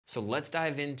So let's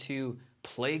dive into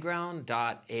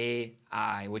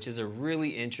playground.ai, which is a really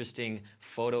interesting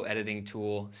photo editing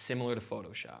tool similar to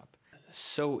Photoshop.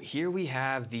 So here we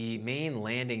have the main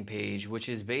landing page, which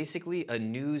is basically a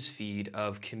news feed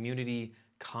of community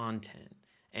content.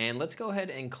 And let's go ahead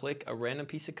and click a random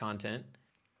piece of content.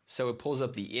 So it pulls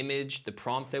up the image, the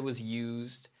prompt that was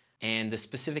used, and the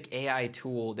specific AI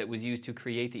tool that was used to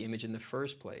create the image in the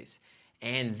first place.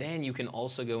 And then you can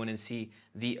also go in and see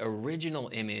the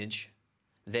original image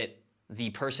that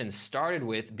the person started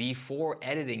with before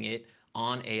editing it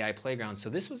on AI Playground.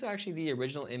 So this was actually the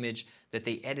original image that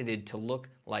they edited to look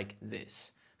like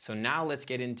this. So now let's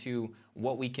get into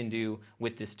what we can do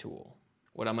with this tool.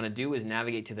 What I'm gonna do is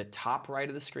navigate to the top right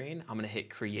of the screen. I'm gonna hit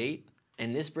create,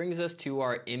 and this brings us to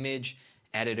our image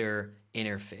editor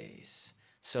interface.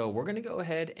 So we're gonna go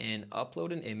ahead and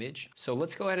upload an image. So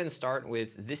let's go ahead and start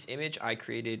with this image I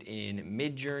created in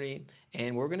Midjourney,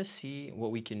 and we're gonna see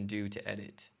what we can do to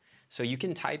edit. So you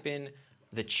can type in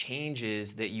the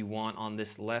changes that you want on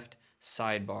this left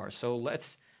sidebar. So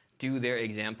let's do their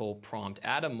example prompt.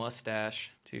 Add a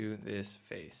mustache to this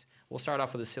face. We'll start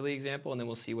off with a silly example and then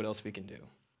we'll see what else we can do.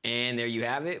 And there you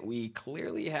have it. We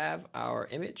clearly have our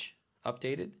image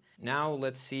updated. Now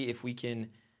let's see if we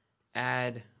can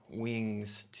add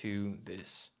wings to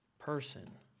this person.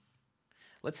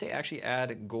 Let's say actually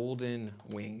add golden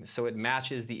wings so it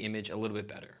matches the image a little bit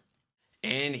better.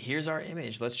 And here's our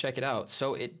image. Let's check it out.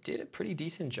 So it did a pretty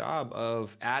decent job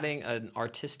of adding an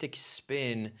artistic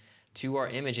spin to our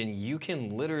image, and you can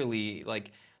literally,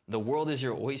 like, the world is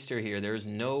your oyster here. There's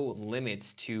no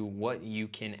limits to what you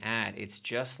can add. It's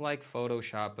just like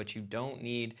Photoshop, but you don't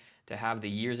need to have the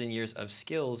years and years of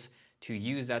skills to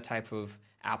use that type of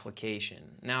application.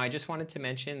 Now, I just wanted to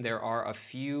mention there are a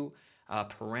few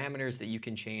parameters that you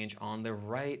can change on the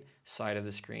right side of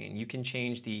the screen. You can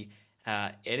change the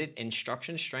edit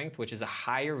instruction strength, which is a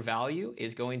higher value,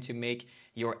 is going to make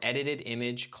your edited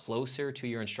image closer to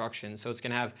your instructions. So it's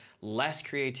going to have less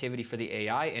creativity for the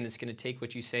AI, and it's going to take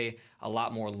what you say a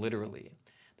lot more literally.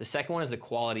 The second one is the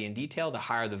quality and detail. The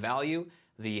higher the value,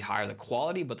 the higher the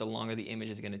quality, but the longer the image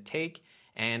is going to take.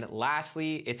 And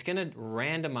lastly, it's going to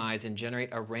randomize and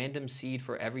generate a random seed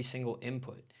for every single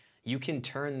input. You can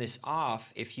turn this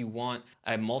off if you want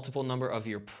a multiple number of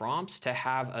your prompts to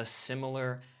have a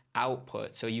similar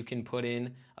output. So you can put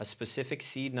in a specific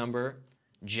seed number,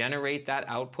 generate that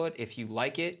output. If you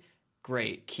like it,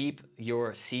 great. Keep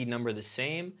your seed number the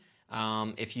same.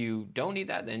 If you don't need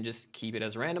that, then just keep it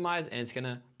as randomized, and it's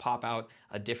gonna pop out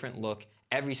a different look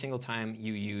every single time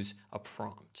you use a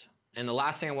prompt. And the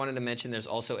last thing I wanted to mention, there's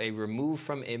also a remove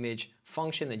from image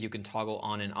function that you can toggle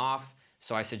on and off.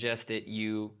 So I suggest that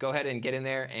you go ahead and get in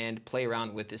there and play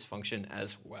around with this function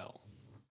as well.